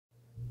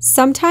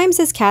Sometimes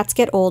as cats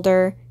get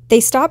older, they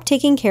stop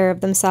taking care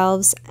of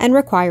themselves and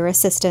require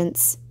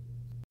assistance.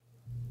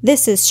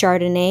 This is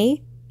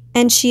Chardonnay,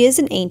 and she is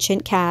an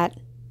ancient cat.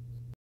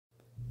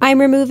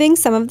 I'm removing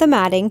some of the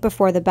matting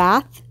before the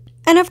bath,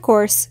 and of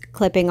course,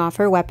 clipping off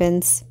her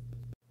weapons.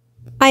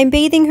 I'm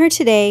bathing her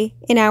today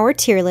in our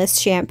tearless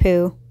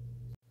shampoo.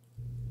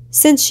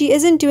 Since she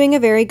isn't doing a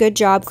very good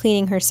job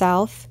cleaning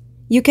herself,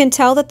 you can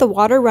tell that the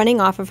water running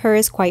off of her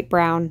is quite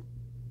brown.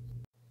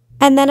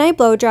 And then I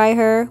blow dry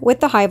her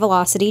with the high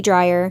velocity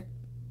dryer.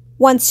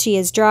 Once she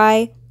is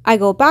dry, I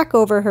go back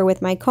over her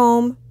with my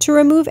comb to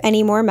remove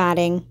any more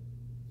matting.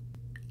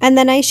 And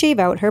then I shave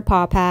out her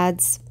paw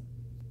pads.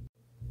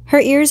 Her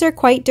ears are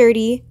quite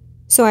dirty,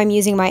 so I'm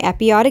using my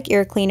Epiotic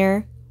ear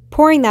cleaner,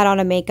 pouring that on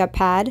a makeup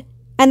pad,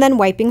 and then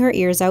wiping her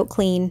ears out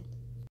clean.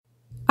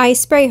 I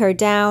spray her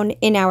down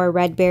in our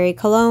red berry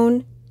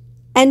cologne,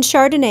 and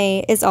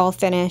Chardonnay is all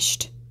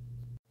finished.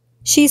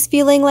 She's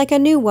feeling like a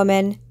new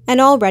woman and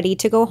all ready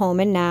to go home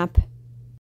and nap.